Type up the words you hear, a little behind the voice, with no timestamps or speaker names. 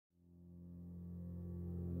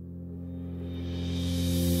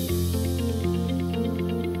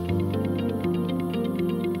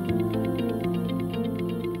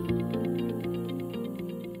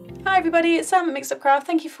everybody, it's Sam at Mixed Up Craft.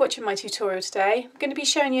 Thank you for watching my tutorial today. I'm going to be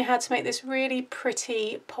showing you how to make this really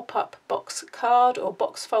pretty pop-up box card or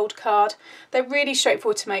box fold card. They're really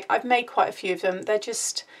straightforward to make. I've made quite a few of them. They're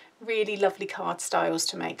just really lovely card styles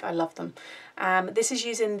to make. I love them. This is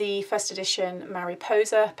using the first edition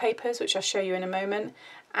Mariposa papers, which I'll show you in a moment.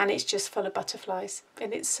 And it's just full of butterflies.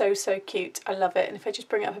 And it's so, so cute. I love it. And if I just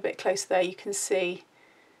bring it up a bit closer there, you can see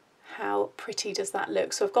how pretty does that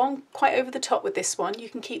look. So I've gone quite over the top with this one. You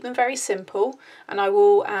can keep them very simple, and I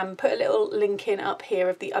will put a little link in up here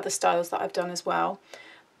of the other styles that I've done as well.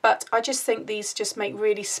 But I just think these just make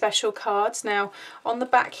really special cards. Now on the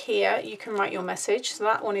back here you can write your message, so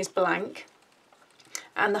that one is blank,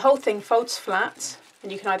 and the whole thing folds flat, and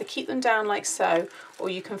you can either keep them down like so or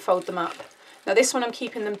you can fold them up. Now this one I'm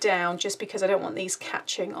keeping them down just because I don't want these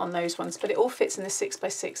catching on those ones, but it all fits in the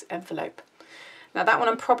 6x6 envelope. Now that one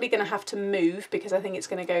I'm probably going to have to move because I think it's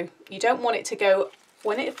going to go, you don't want it to go,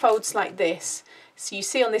 when it folds like this, so you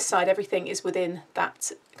see on this side everything is within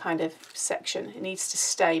that kind of section. It needs to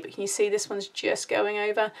stay, but can you see this one's just going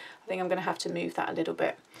over? I think I'm going to have to move that a little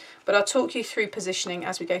bit. But I'll talk you through positioning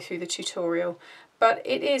as we go through the tutorial. But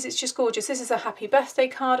it's just gorgeous. This is a happy birthday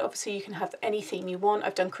card. Obviously you can have any theme you want.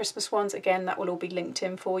 I've done Christmas ones. Again, that will all be linked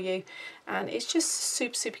in for you. And it's just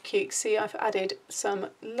super, super cute. See, I've added some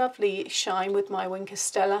lovely shine with my Wink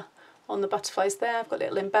Stella on the butterflies there. I've got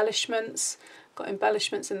little embellishments. Got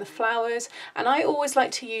embellishments in the flowers, and I always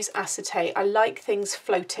like to use acetate. I like things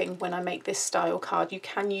floating when I make this style card. You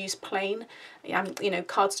can use plain, you know,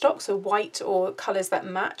 cardstock, so white or colours that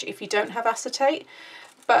match if you don't have acetate.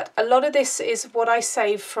 But a lot of this is what I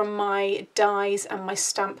save from my dies and my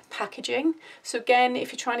stamp packaging. So again,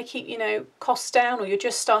 if you're trying to keep, you know, costs down, or you're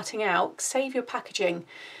just starting out, save your packaging.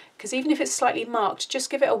 Because even if it's slightly marked,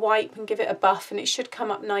 just give it a wipe and give it a buff and it should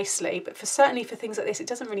come up nicely. But certainly for things like this, it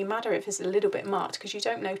doesn't really matter if it's a little bit marked because you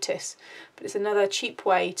don't notice. But it's another cheap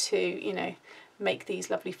way to, you know, make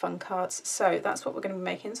these lovely fun cards. So that's what we're going to be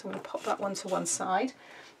making. So I'm going to pop that one to one side.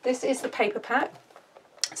 This is the paper pack.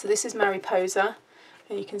 So this is Mariposa.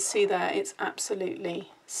 And you can see there, it's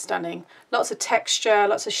absolutely stunning. Lots of texture,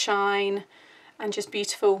 lots of shine, and just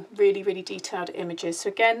beautiful, really, really detailed images. So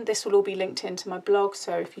again, this will all be linked into my blog,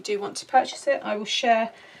 so if you do want to purchase it, I will share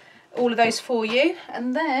all of those for you.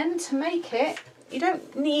 And then to make it, you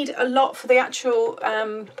don't need a lot for the actual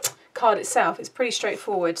card itself. It's pretty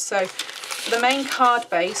straightforward. So for the main card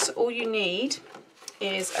base, all you need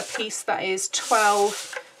is a piece that is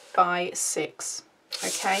 12 by 6,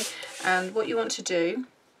 okay? And what you want to do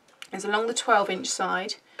is along the 12-inch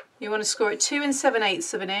side, you want to score it 2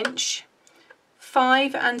 7/8 of an inch,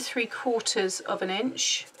 5 3/4 of an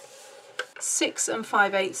inch, 6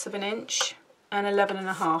 5/8 of an inch, and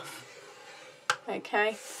 11.5.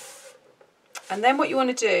 Okay, and then what you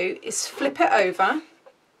want to do is flip it over,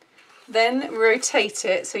 then rotate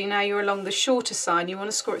it so now you're along the shorter side. You want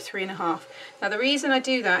to score it 3.5. Now the reason I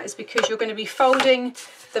do that is because you're going to be folding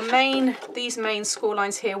these main score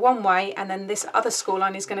lines here one way, and then this other score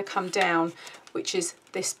line is going to come down, which is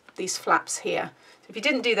these flaps here. If you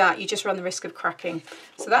didn't do that, you just run the risk of cracking.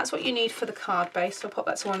 So that's what you need for the card base. So I'll pop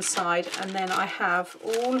that to one side, and then I have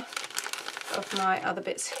all of my other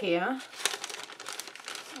bits here.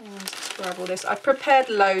 And just grab all this. I've prepared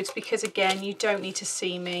loads because again, you don't need to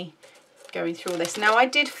see me going through all this. Now I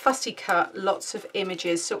did fussy cut lots of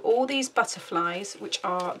images, so all these butterflies, which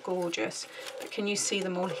are gorgeous, but can you see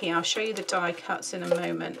them all here? I'll show you the die cuts in a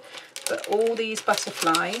moment. But all these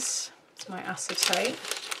butterflies, it's my acetate,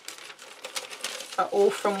 are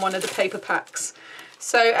all from one of the paper packs.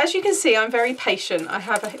 So as you can see, I'm very patient. I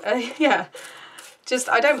have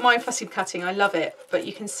I don't mind fussy cutting, I love it. But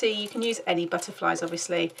you can see, you can use any butterflies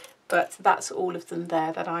obviously, but that's all of them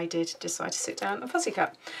there that I did decide to sit down and fussy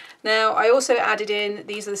cut. Now I also added in,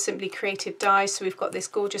 these are the Simply Creative dies, so we've got this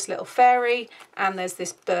gorgeous little fairy, and there's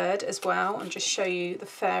this bird as well. I'll just show you the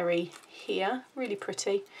fairy here, really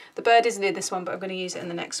pretty. The bird isn't in this one, but I'm going to use it in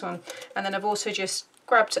the next one. And then I've also just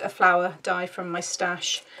grabbed a flower die from my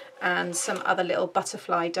stash and some other little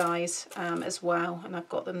butterfly dies as well, and I've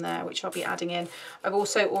got them there, which I'll be adding in. I've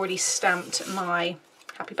also already stamped my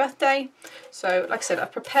happy birthday. So like I said,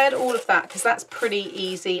 I've prepared all of that because that's pretty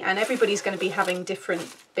easy, and everybody's going to be having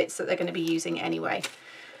different bits that they're going to be using anyway.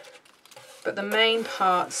 But the main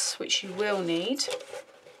parts which you will need,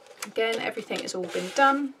 again, everything has all been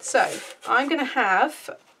done. So I'm going to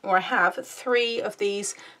have, I have 3 of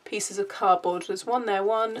these pieces of cardboard. There's one there,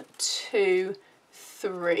 1, 2,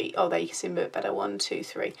 3. Oh, there you can see a bit better. 1, 2,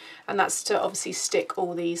 3, and that's to obviously stick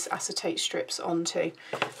all these acetate strips onto.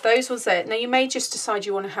 Those was it. Now you may just decide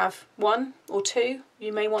you want to have 1 or 2.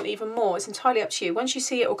 You may want even more. It's entirely up to you. Once you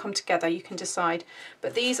see it all come together, you can decide.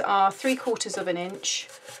 But these are 3/4 of an inch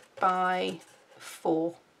by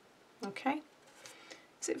 4. Okay.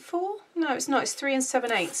 Is it 4? No, it's not. It's 3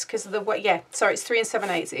 7/8 because of the way. Yeah, sorry, it's 3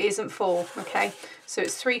 7/8. It isn't 4. Okay, so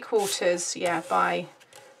it's 3/4. Yeah, by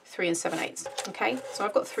 3 7/8. Okay, so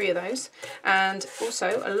I've got 3 of those, and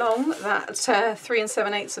also along that 3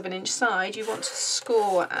 7/8 of an inch side, you want to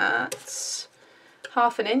score at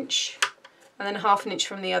 1/2 an inch, and then 1/2 an inch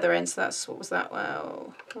from the other end. So that's, what was that?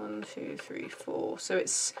 Well, 1, 2, 3, 4. So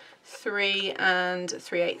it's 3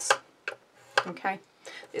 3/8. Okay.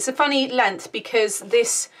 It's a funny length because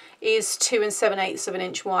this is 2 7/8 of an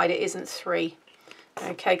inch wide. It isn't 3.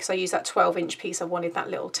 Okay, because I used that 12-inch piece. I wanted that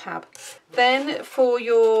little tab. Then for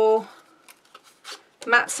your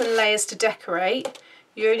mats and layers to decorate,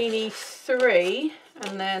 you only need 3,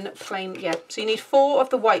 and then plain, yeah. So you need 4 of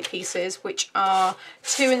the white pieces, which are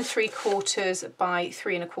 2 3/4 by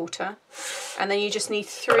 3 1/4, and then you just need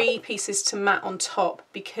 3 pieces to mat on top,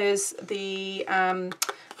 because the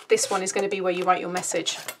this one is going to be where you write your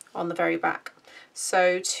message on the very back.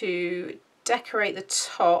 So to decorate the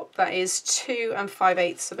top, that is 2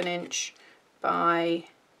 5/8 of an inch by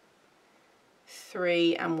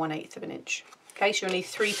 3 1/8 of an inch. Okay, so you'll need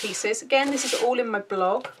 3 pieces. Again, this is all in my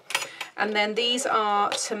blog. And then these are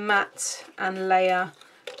to mat and layer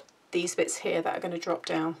these bits here that are going to drop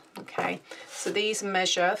down. Okay, so these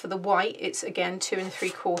measure, for the white, it's again 2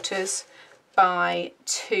 3/4 by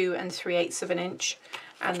 2 3/8 of an inch.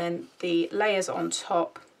 And then the layers on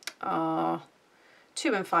top are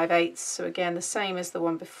 2 5/8, so again the same as the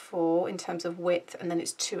one before in terms of width, and then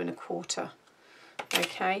it's 2 1/4.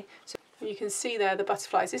 Okay, so you can see there the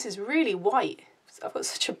butterflies. This is really white. I've got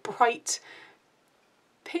such a bright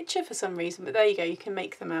picture for some reason, but there you go, you can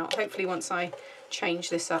make them out. Hopefully once I change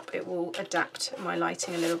this up it will adapt my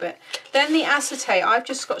lighting a little bit. Then the acetate, I've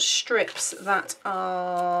just got strips that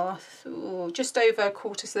are just over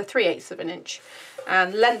 1/4, so they're 3/8 of an inch,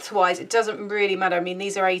 and lengthwise it doesn't really matter. I mean,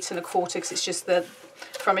 these are 8 1/4 because it's just the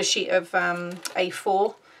from a sheet of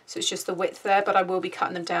A4, so it's just the width there, but I will be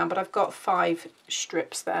cutting them down. But I've got 5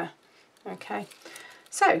 strips there. Okay,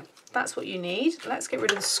 so that's what you need. Let's get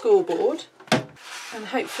rid of the scoreboard. And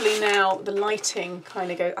hopefully now the lighting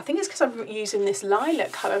kind of goes. I think it's because I'm using this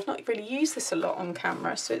lilac colour. I've not really used this a lot on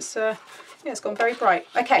camera, so it's yeah, it's gone very bright.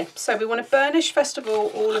 Okay, so we want to burnish first of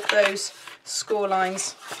all of those score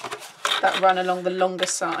lines that run along the longer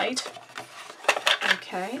side.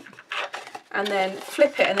 Okay, and then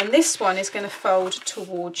flip it, and then this one is going to fold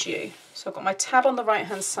towards you. So I've got my tab on the right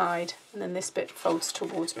hand side, and then this bit folds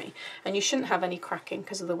towards me, and you shouldn't have any cracking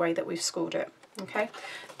because of the way that we've scored it. Okay,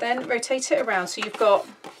 then rotate it around, so you've got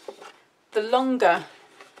the longer,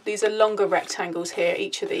 these are longer rectangles here,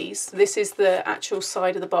 each of these. This is the actual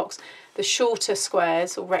side of the box. The shorter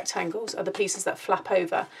squares or rectangles are the pieces that flap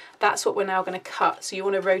over. That's what we're now going to cut. So you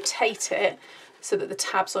want to rotate it so that the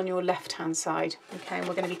tab's on your left hand side. Okay, and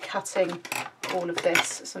we're going to be cutting all of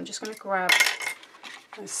this. So I'm just going to grab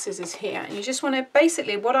my scissors here, and you just want to,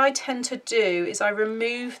 basically what I tend to do is I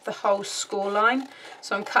remove the whole score line,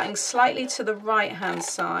 so I'm cutting slightly to the right hand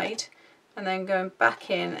side and then going back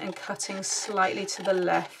in and cutting slightly to the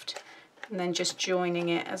left, and then just joining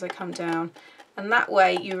it as I come down, and that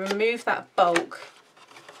way you remove that bulk.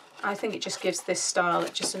 I think it just gives this style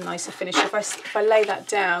just a nicer finish. If I lay that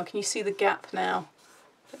down, can you see the gap now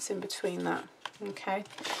that's in between that? Okay,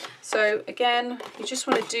 so again, you just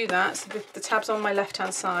want to do that. So the tab's on my left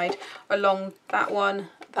hand side along that one,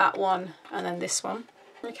 and then this one.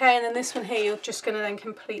 Okay, and then this one here, you're just going to then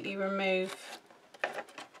completely remove.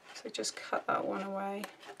 So just cut that one away,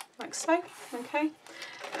 like so. Okay,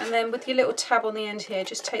 and then with your little tab on the end here,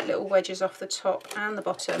 just take little wedges off the top and the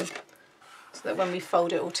bottom, so that when we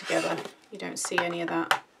fold it all together, you don't see any of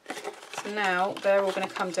that. So now they're all going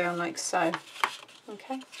to come down like so.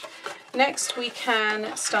 Okay. Next we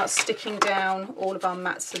can start sticking down all of our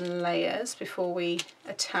mats and layers before we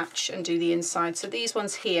attach and do the inside. So these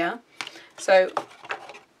ones here, so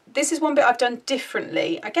this is one bit I've done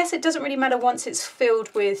differently. I guess it doesn't really matter once it's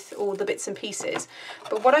filled with all the bits and pieces,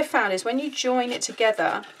 but what I found is when you join it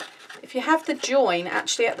together, if you have the join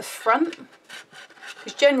actually at the front,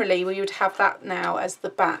 because generally we would have that now as the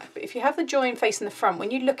back, but if you have the join facing the front,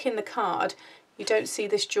 when you look in the card you don't see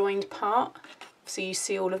this joined part. So you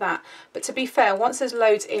see all of that, but to be fair, once there's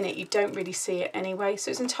loads in it you don't really see it anyway,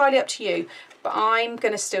 so it's entirely up to you, but I'm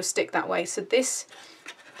going to still stick that way. So this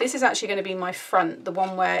is actually going to be my front, the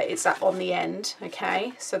one where it's at on the end.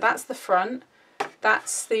 Okay, so that's the front,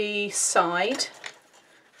 That's the side.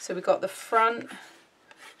 So we've got the front,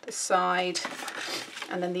 the side,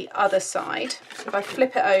 and then the other side. So if I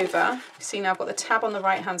flip it over, see now I've got the tab on the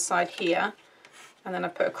right hand side here, and then I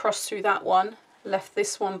put a cross through that one, left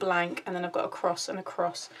this one blank, and then I've got a cross and a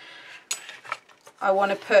cross. I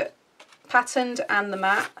want to put patterned and the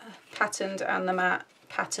matte, patterned and the matte,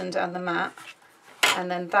 patterned and the matte, and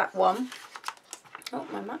then that one, oh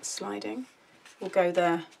my matte's sliding, will go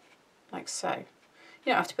there like so.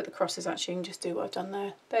 You don't have to put the crosses actually, you can just do what I've done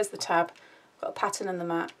there. There's the tab, got a pattern and the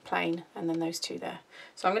matte, plain, and then those two there.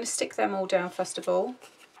 So I'm going to stick them all down first of all.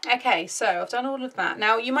 Okay, so I've done all of that.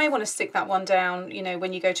 Now you may want to stick that one down, you know,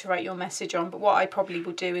 when you go to write your message on, but what I probably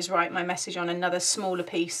will do is write my message on another smaller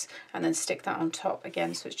piece and then stick that on top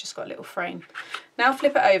again, so it's just got a little frame. Now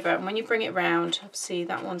flip it over, and when you bring it round, obviously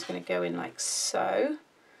that one's going to go in like so.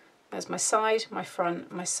 There's my side, my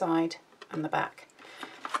front, my side, and the back.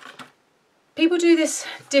 People do this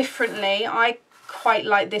differently. I quite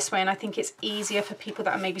like this way, and I think it's easier for people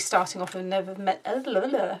that are maybe starting off and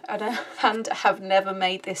have never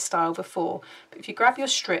made this style before. But if you grab your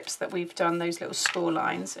strips that we've done, those little score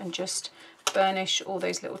lines, and just burnish all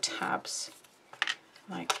those little tabs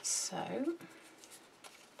like so.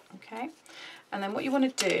 Okay, and then what you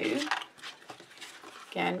want to do,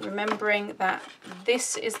 again, remembering that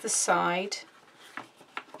this is the side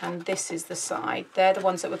and this is the side. They're the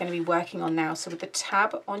ones that we're going to be working on now. So with the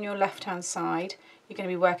tab on your left hand side, you're going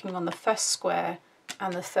to be working on the first square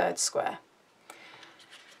and the third square.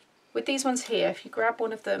 With these ones here, if you grab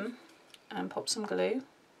one of them and pop some glue,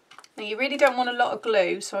 now you really don't want a lot of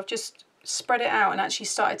glue, so I've just spread it out and actually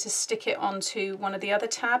started to stick it onto one of the other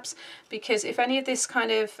tabs, because if any of this kind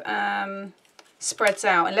of spreads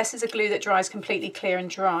out, unless it's a glue that dries completely clear and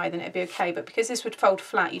dry, then it'd be okay, but because this would fold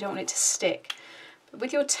flat, you don't want it to stick.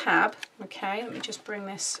 With your tab, okay, let me just bring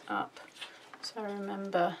this up so I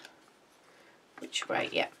remember which way,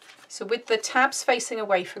 yeah. So with the tabs facing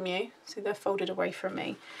away from you, so they're folded away from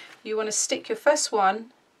me, you want to stick your first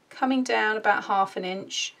one coming down about 1/2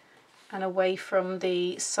 inch and away from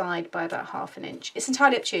the side by about 1/2 inch. It's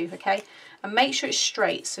entirely up to you, okay? And make sure it's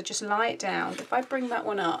straight, so just lie it down. If I bring that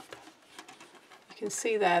one up, you can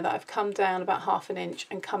see there that I've come down about 1/2 inch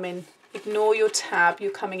and come in. Ignore your tab,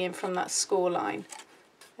 you're coming in from that score line.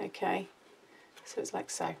 Okay, so it's like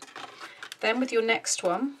so. Then with your next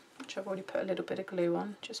one, which I've already put a little bit of glue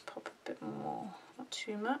on, just pop a bit more, not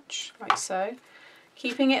too much, like so.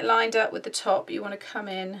 Keeping it lined up with the top, you want to come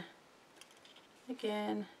in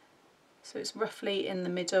again, so it's roughly in the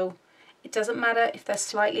middle. It doesn't matter if they're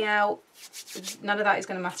slightly out, none of that is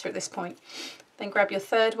going to matter at this point. Then grab your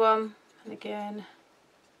third one, and again,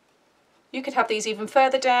 you could have these even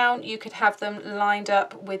further down, you could have them lined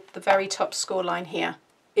up with the very top score line here.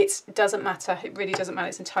 It doesn't matter, it really doesn't matter,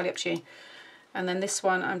 it's entirely up to you. And then this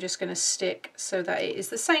one I'm just going to stick so that it is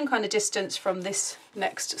the same kind of distance from this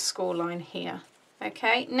next score line here.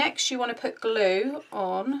 Okay, next you want to put glue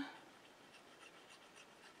on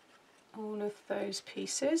all of those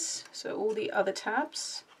pieces, so all the other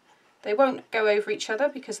tabs. They won't go over each other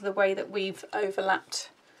because of the way that we've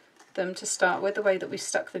overlapped them to start with, the way that we've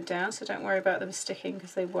stuck them down, so don't worry about them sticking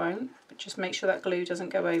because they won't, but just make sure that glue doesn't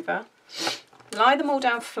go over. Lie them all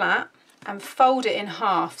down flat and fold it in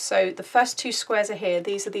half, so the first two squares are here,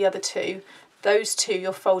 these are the other two, those two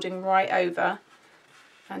you're folding right over,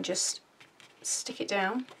 and just stick it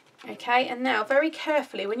down. Okay, and now very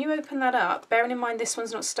carefully when you open that up, bearing in mind this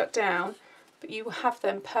one's not stuck down, but you will have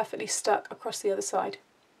them perfectly stuck across the other side.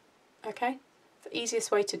 Okay, the easiest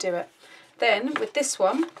way to do it. Then with this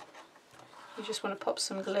one, you just want to pop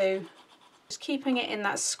some glue, just keeping it in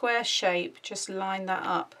that square shape, just line that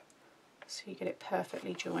up so you get it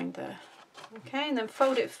perfectly joined there. Okay, and then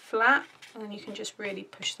fold it flat, and then you can just really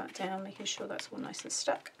push that down, making sure that's all nice and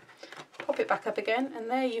stuck. Pop it back up again, and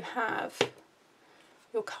there you have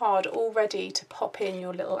your card all ready to pop in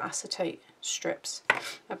your little acetate strips.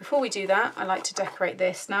 Now before we do that, I like to decorate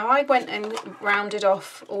this. Now I went and rounded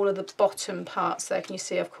off all of the bottom parts there. Can you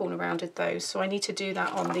see I've corner rounded those? So I need to do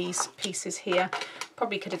that on these pieces here.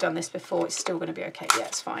 Probably could have done this before, it's still going to be okay. Yeah,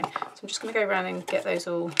 it's fine. So I'm just going to go around and get those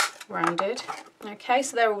all rounded. Okay,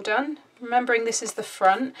 so they're all done. Remembering this is the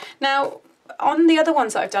front. Now on the other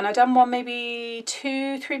ones that I've done one maybe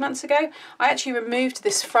 2-3 months ago, I actually removed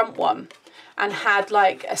this front one and had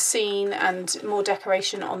like a scene and more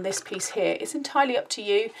decoration on this piece here. It's entirely up to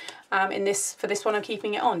you. For this one I'm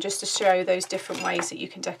keeping it on just to show those different ways that you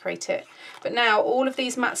can decorate it. But now all of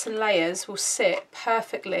these mats and layers will sit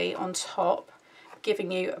perfectly on top,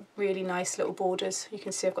 giving you really nice little borders. You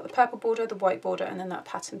can see I've got the purple border, the white border, and then that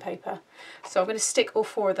pattern paper. So I'm going to stick all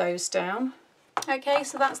 4 of those down. Okay,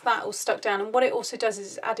 so that's that all stuck down, and what it also does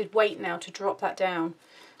is it's added weight now to drop that down.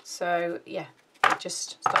 So yeah, it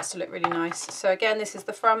just starts to look really nice. So again, this is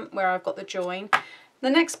the front where I've got the join. The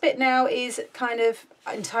next bit now is kind of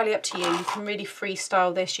entirely up to you. You can really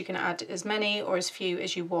freestyle this. You can add as many or as few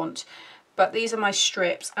as you want. But these are my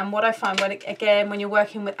strips, and what I find when you're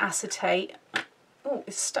working with acetate, oh,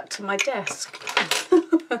 it's stuck to my desk,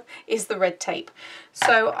 is the red tape.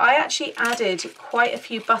 So I actually added quite a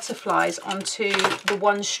few butterflies onto the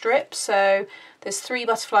one strip. So there's 3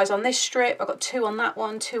 butterflies on this strip, I've got 2 on that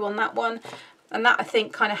one, 2 on that one, and that I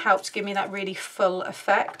think kind of helps give me that really full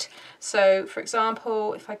effect. So for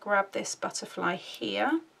example, if I grab this butterfly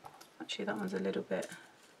here, actually that one's a little bit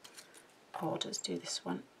odd, let's do this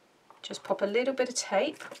one. Just pop a little bit of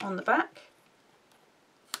tape on the back,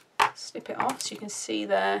 snip it off so you can see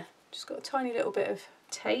there, just got a tiny little bit of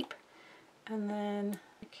tape, and then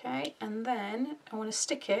okay, and then I want to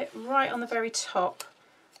stick it right on the very top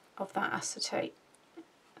of that acetate.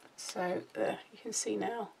 So there, you can see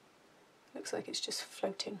now, looks like it's just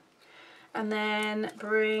floating. And then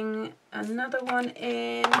bring another one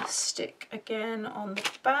in, stick again on the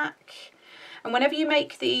back. And whenever you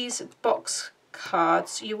make these box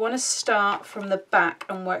cards, you want to start from the back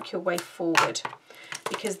and work your way forward,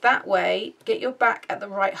 because that way get your back at the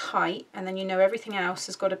right height, and then you know everything else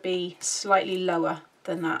has got to be slightly lower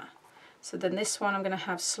than that. So then this one I'm going to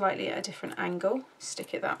have slightly at a different angle,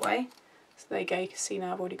 stick it that way. So there you go, you can see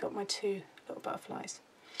now I've already got my 2 little butterflies.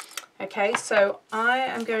 Okay, so I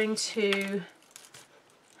am going to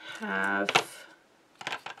have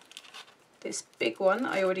this big one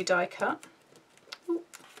I already die cut. Ooh,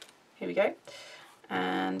 here we go.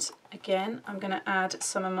 And again, I'm going to add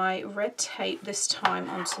some of my red tape this time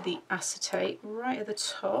onto the acetate right at the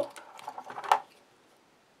top.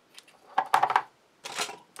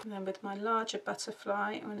 And then with my larger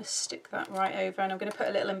butterfly, I'm going to stick that right over, and I'm going to put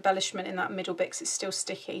a little embellishment in that middle bit because it's still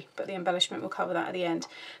sticky, but the embellishment will cover that at the end.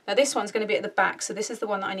 Now this one's going to be at the back, so this is the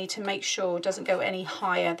one that I need to make sure doesn't go any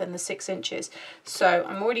higher than the 6 inches. So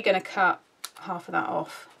I'm already going to cut half of that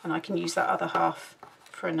off, and I can use that other half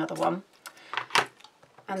for another one.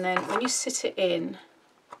 And then when you sit it in,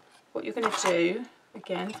 what you're going to do,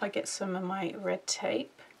 again, if I get some of my red tape,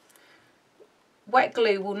 wet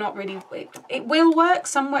glue will not really, it will work,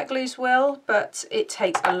 some wet glues will, but it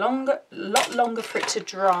takes a lot longer for it to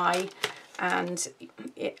dry, and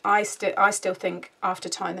I still think after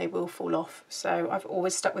time they will fall off. So I've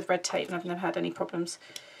always stuck with red tape and I've never had any problems.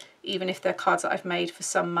 Even if they're cards that I've made for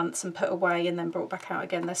some months and put away and then brought back out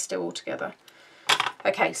again, they're still all together.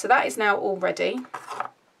 Okay, so that is now all ready.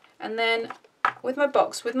 And then with my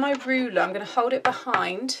box, with my ruler, I'm going to hold it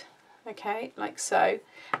behind, okay, like so.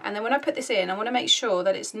 And then when I put this in, I want to make sure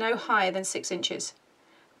that it's no higher than 6 inches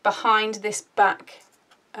behind this back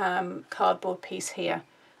cardboard piece here.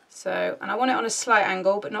 So, and I want it on a slight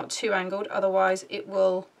angle, but not too angled, otherwise it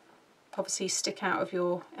will obviously stick out of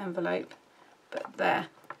your envelope. But there.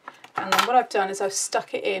 And then what I've done is I've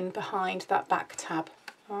stuck it in behind that back tab.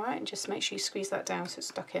 All right, and just make sure you squeeze that down so it's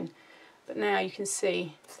stuck in. But now you can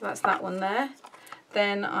see, so that's that one there.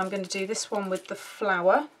 Then I'm going to do this one with the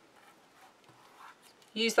flower.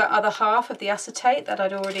 Use that other half of the acetate that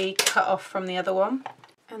I'd already cut off from the other one.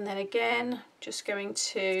 And then again, just going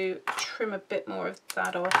to trim a bit more of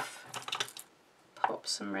that off. Pop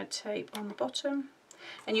some red tape on the bottom.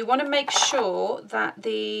 And you want to make sure that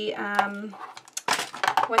the,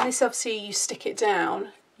 when this obviously you stick it down,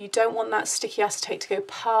 you don't want that sticky acetate to go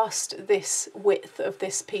past this width of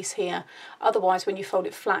this piece here. Otherwise, when you fold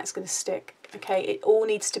it flat, it's going to stick. Okay, it all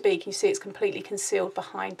needs to be, can you see it's completely concealed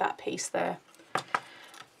behind that piece there.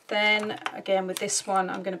 Then again with this one,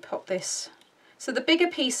 I'm going to pop this. So the bigger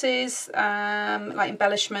pieces, like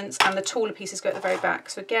embellishments, and the taller pieces go at the very back.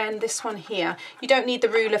 So again, this one here, you don't need the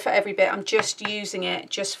ruler for every bit. I'm just using it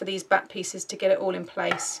just for these back pieces to get it all in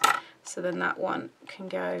place. So then that one can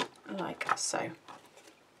go like so.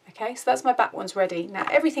 Okay, so that's my back ones ready. Now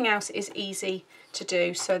everything else is easy to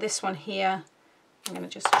do. So this one here, I'm going to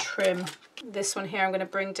just trim. This one here I'm going to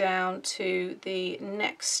bring down to the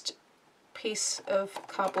next piece of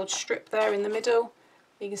cardboard strip there in the middle.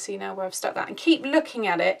 You can see now where I've stuck that, and keep looking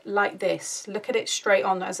at it like this. Look at it straight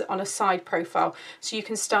on as on a side profile, so you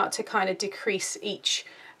can start to kind of decrease each,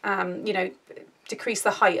 you know, decrease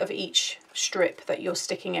the height of each strip that you're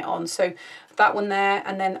sticking it on. So that one there,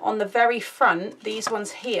 and then on the very front, these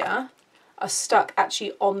ones here are stuck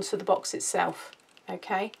actually onto the box itself.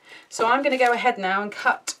 Okay, so I'm going to go ahead now and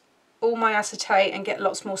cut all my acetate and get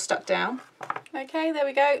lots more stuck down. Okay, there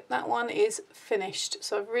we go. That one is finished.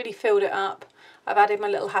 So I've really filled it up. I've added my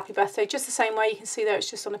little happy birthday just the same way. You can see there it's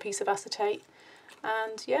just on a piece of acetate.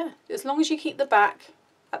 And yeah, as long as you keep the back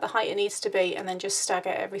at the height it needs to be and then just stagger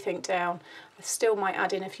everything down. I still might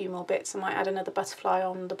add in a few more bits. I might add another butterfly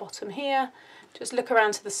on the bottom here. Just look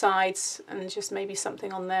around to the sides and just maybe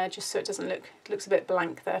something on there just so it doesn't look, it looks a bit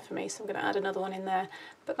blank there for me, so I'm going to add another one in there.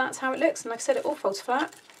 But that's how it looks, and like I said, it all folds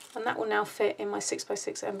flat, and that will now fit in my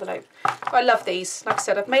 6x6 envelope. But I love these. Like I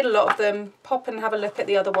said, I've made a lot of them. Pop and have a look at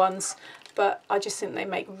the other ones, but I just think they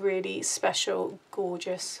make really special,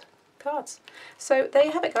 gorgeous cards. So there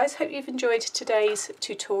you have it, guys. Hope you've enjoyed today's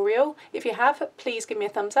tutorial. If you have, please give me a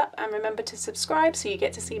thumbs up and remember to subscribe so you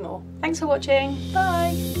get to see more. Thanks for watching.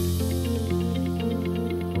 Bye.